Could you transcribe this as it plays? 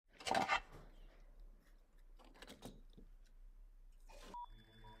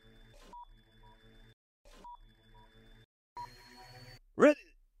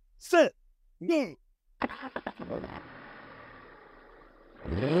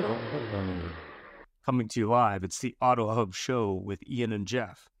Coming to you live, it's the AutoHub show with Ian and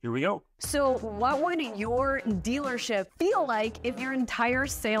Jeff. Here we go. So what would your dealership feel like if your entire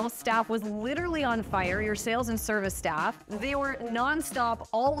sales staff was literally on fire, your sales and service staff? They were nonstop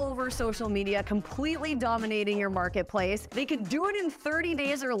all over social media, completely dominating your marketplace. They could do it in 30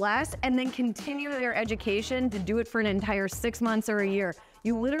 days or less and then continue their education to do it for an entire 6 months or a year.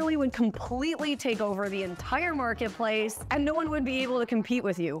 You literally would completely take over the entire marketplace and no one would be able to compete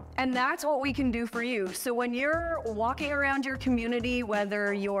with you. And that's what we can do for you. So when you're walking around your community,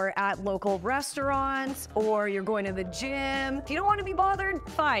 whether you're at local restaurants or you're going to the gym, if you don't want to be bothered,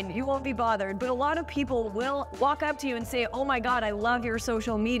 fine, you won't be bothered. But a lot of people will walk up to you and say, oh my God, I love your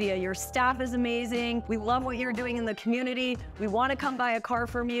social media. Your staff is amazing. We love what you're doing in the community. We want to come buy a car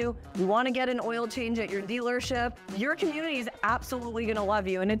from you. We want to get an oil change at your dealership. Your community is absolutely going to love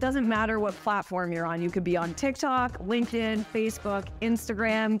you. And it doesn't matter what platform you're on. You could be on TikTok, LinkedIn, Facebook,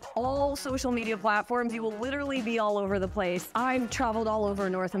 Instagram, all social media platforms. You will literally be all over the place. I've traveled all over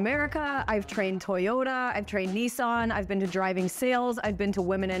North America. I've trained Toyota. I've trained Nissan. I've been to driving sales. I've been to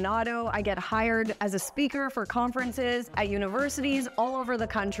Women in Auto. I get hired as a speaker for conferences at universities all over the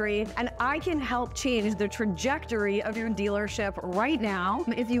country. And I can help change the trajectory of your dealership right now.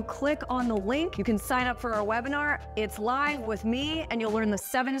 If you click on the link, you can sign up for our webinar. It's live with me and you'll learn the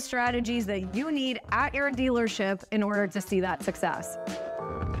 7 strategies that you need at your dealership in order to see that success.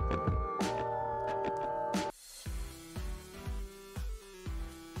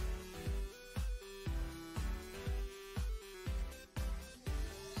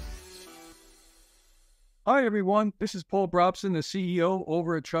 Hi, everyone. This is Paul Brobson, the CEO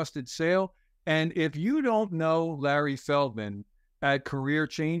over at Trusted Sale. And if you don't know Larry Feldman at Career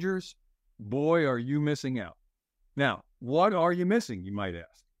Changers, boy, are you missing out. Now, what are you missing, you might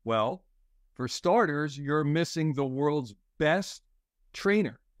ask? Well, for starters, you're missing the world's best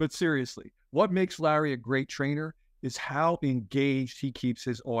trainer. But seriously, what makes Larry a great trainer is how engaged he keeps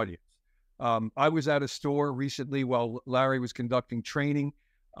his audience. I was at a store recently while Larry was conducting training.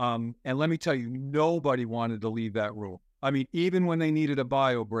 And let me tell you, nobody wanted to leave that room. I mean, even when they needed a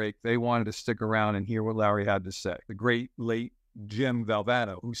bio break, they wanted to stick around and hear what Larry had to say. The great late Jim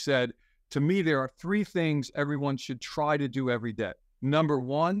Valvano, who said, to me, there are 3 things everyone should try to do every day. Number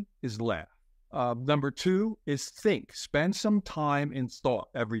 1 is laugh. Number 2 is think. Spend some time in thought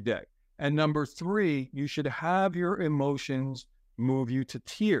every day. And number 3, you should have your emotions move you to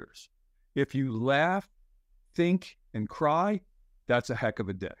tears. If you laugh, think, and cry, that's a heck of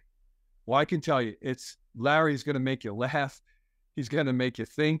a day. Well, I can tell you, Larry's going to make you laugh. He's going to make you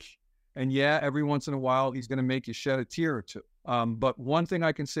think. And yeah, every once in a while, he's going to make you shed a tear or two. But one thing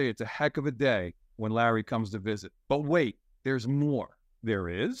I can say, it's a heck of a day when Larry comes to visit. But wait, there's more. There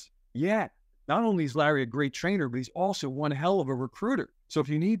is? Yeah. Not only is Larry a great trainer, but he's also one hell of a recruiter. So if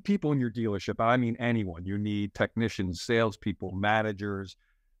you need people in your dealership, I mean anyone, you need technicians, salespeople, managers,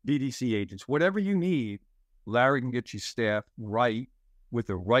 BDC agents, whatever you need, Larry can get you staffed right with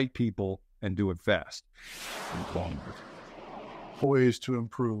the right people and do it fast. Ways to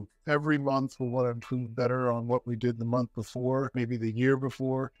improve. Every month we want to improve better on what we did the month before, maybe the year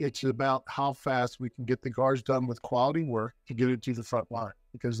before. It's about how fast we can get the cars done with quality work to get it to the front line,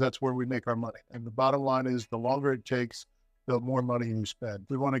 because that's where we make our money. And the bottom line is the longer it takes, the more money you spend.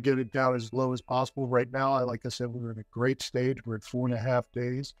 We want to get it down as low as possible. Right now, like I said, we're in a great stage. We're at 4.5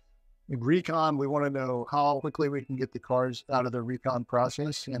 days. In recon, we want to know how quickly we can get the cars out of the recon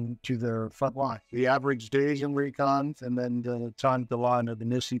process and to their front line. The average days in recon, and then the time to line are the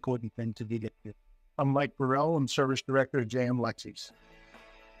most important thing to get it. I'm Mike Burrell. I'm Service Director at JM Lexus.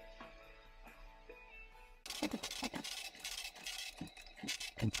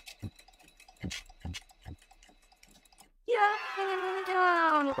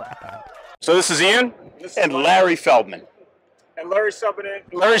 So this is Ian and Larry Feldman. And Larry's subbing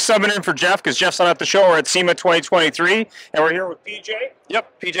in. Larry's subbing in for Jeff because Jeff's not at the show. We're at SEMA 2023, and we're here with PJ?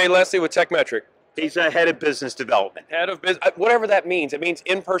 Yep, PJ Leslie with Tech Metric. He's head of business development. Head of business, whatever that means. It means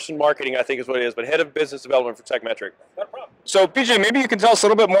in-person marketing, I think is what it is, but head of business development for Tech Metric. No problem. So PJ, maybe you can tell us a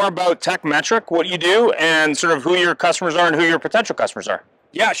little bit more about Tech Metric, what you do, and sort of who your customers are and who your potential customers are.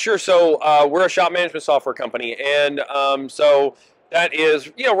 Yeah, sure. So we're a shop management software company, and so that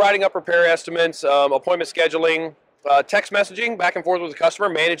is, writing up repair estimates, appointment scheduling, text messaging back and forth with the customer,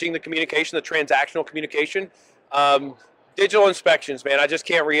 managing the communication, the transactional communication, digital inspections. Man, I just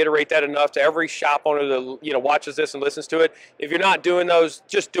can't reiterate that enough to every shop owner that watches this and listens to it. If you're not doing those,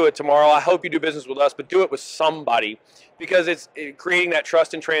 just do it tomorrow. I hope you do business with us, but do it with somebody, because it's creating that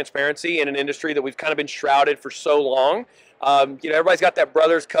trust and transparency in an industry that we've kind of been shrouded for so long. Everybody's got that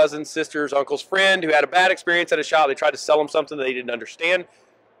brothers, cousins, sisters, uncle's friend who had a bad experience at a shop. They tried to sell them something they didn't understand.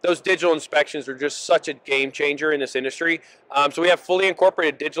 Those digital inspections are just such a game changer in this industry. So we have fully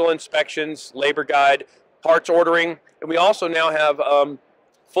incorporated digital inspections, labor guide, parts ordering, and we also now have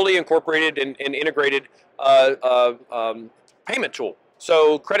fully incorporated and integrated payment tool.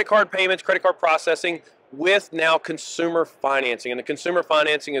 So credit card payments, credit card processing with now consumer financing, and the consumer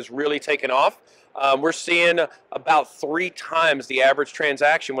financing has really taken off. We're seeing about 3 times the average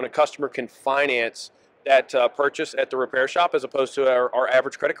transaction when a customer can finance that purchase at the repair shop as opposed to our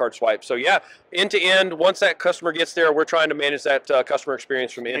average credit card swipe. So yeah, end to end, once that customer gets there, we're trying to manage that customer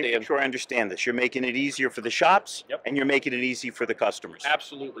experience from end to end. Make sure I understand this. You're making it easier for the shops, Yep. and you're making it easy for the customers.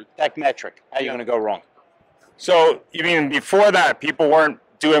 Absolutely. Tech Metric, how are you Yeah. going to go wrong? So you mean before that, people weren't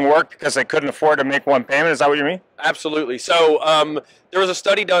doing work because they couldn't afford to make one payment? Is that what you mean? Absolutely. So there was a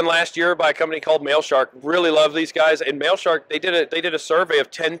study done last year by a company called MailShark. Really love these guys. And MailShark, they did a survey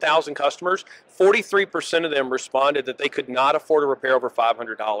of 10,000 customers. 43% of them responded that they could not afford a repair over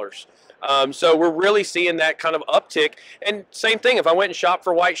 $500. So we're really seeing that kind of uptick. And same thing, if I went and shopped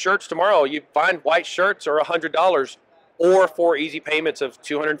for white shirts tomorrow, you find white shirts are $100 or 4 easy payments of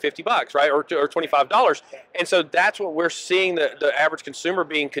 $250, right, or $25. And so that's what we're seeing, the average consumer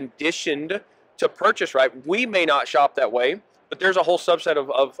being conditioned to purchase, right? We may not shop that way, but there's a whole subset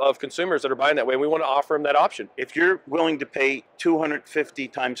of consumers that are buying that way, and we want to offer them that option. If you're willing to pay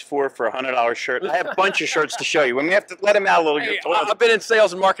 $250 times 4 for a $100 shirt, I have a bunch of shirts to show you. We may have to let him out a little. Hey, I've been in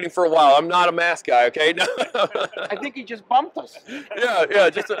sales and marketing for a while. I'm not a math guy, okay? No. I think he just bumped us. Yeah,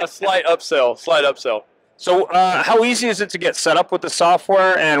 just a slight upsell. So how easy is it to get set up with the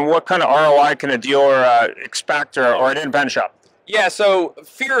software, and what kind of ROI can a dealer expect or an independent shop? Yeah, so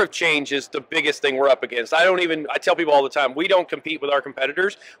fear of change is the biggest thing we're up against. I tell people all the time, we don't compete with our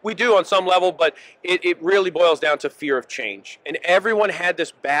competitors. We do on some level, but it really boils down to fear of change. And everyone had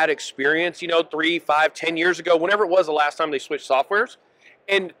this bad experience, 3, 5, 10 years ago, whenever it was the last time they switched softwares.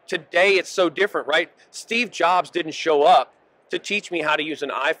 And today it's so different, right? Steve Jobs didn't show up to teach me how to use an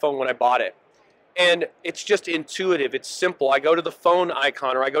iPhone when I bought it. And it's just intuitive. It's simple. I go to the phone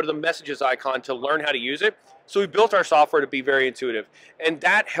icon or I go to the messages icon to learn how to use it. So we built our software to be very intuitive. And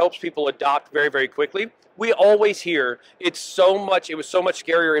that helps people adopt very, very quickly. We always hear it was so much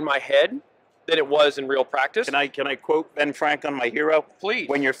scarier in my head than it was in real practice. Can I quote Ben Franklin, my hero? Please.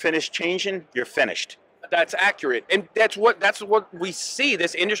 When you're finished changing, you're finished. That's accurate. And that's what we see.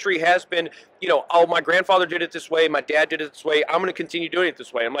 This industry has been, oh, my grandfather did it this way. My dad did it this way. I'm going to continue doing it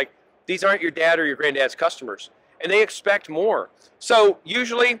this way. I'm like, these aren't your dad or your granddad's customers, and they expect more. So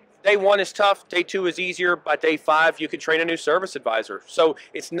usually day 1 is tough, day 2 is easier. By day 5, you can train a new service advisor. So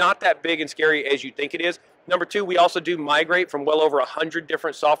it's not that big and scary as you think it is. Number 2, we also do migrate from well over 100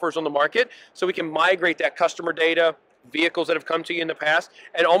 different softwares on the market, so we can migrate that customer data, vehicles that have come to you in the past,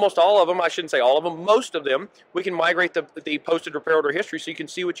 and almost all of them, I shouldn't say all of them, most of them, we can migrate the posted repair order history so you can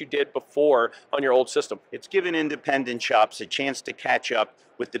see what you did before on your old system. It's given independent shops a chance to catch up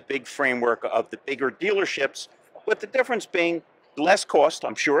with the big framework of the bigger dealerships, with the difference being less cost,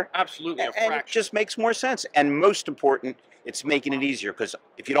 I'm sure. Absolutely, And it just makes more sense. And most important, it's making it easier, because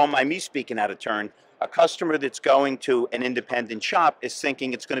if you don't mind me speaking out of turn, a customer that's going to an independent shop is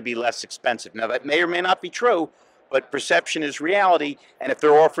thinking it's going to be less expensive. Now, that may or may not be true, but perception is reality, and if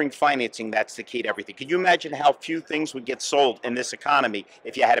they're offering financing, that's the key to everything. Could you imagine how few things would get sold in this economy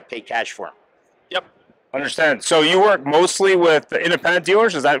if you had to pay cash for them? Yep. Understand. So you work mostly with independent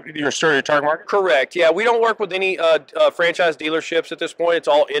dealers? Is that your target market? Correct. Yeah, we don't work with any franchise dealerships at this point. It's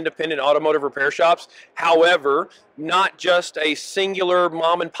all independent automotive repair shops. However, not just a singular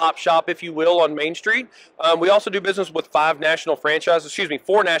mom and pop shop, if you will, on Main Street. We also do business with 4 national franchises,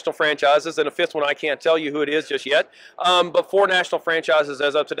 and a 5th one I can't tell you who it is just yet. But 4 national franchises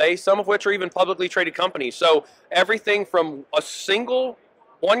as of today, some of which are even publicly traded companies. So everything from a single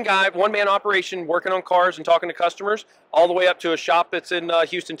one-man operation working on cars and talking to customers, all the way up to a shop that's in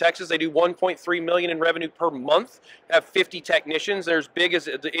Houston, Texas. They do $1.3 million in revenue per month, have 50 technicians. They're as big as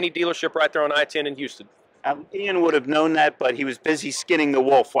any dealership right there on I-10 in Houston. Ian would have known that, but he was busy skinning the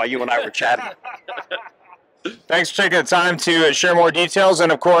wolf while you and I were chatting. Thanks for taking the time to share more details.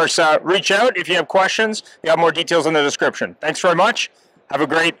 And, of course, reach out if you have questions. You have more details in the description. Thanks very much. Have a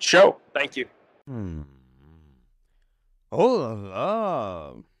great show. Thank you. Oh la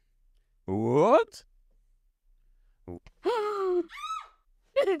la. What?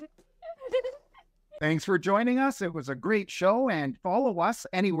 Thanks for joining us. It was a great show, and follow us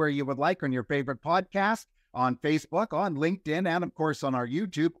anywhere you would like on your favorite podcast, on Facebook, on LinkedIn, and of course on our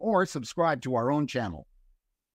YouTube, or subscribe to our own channel.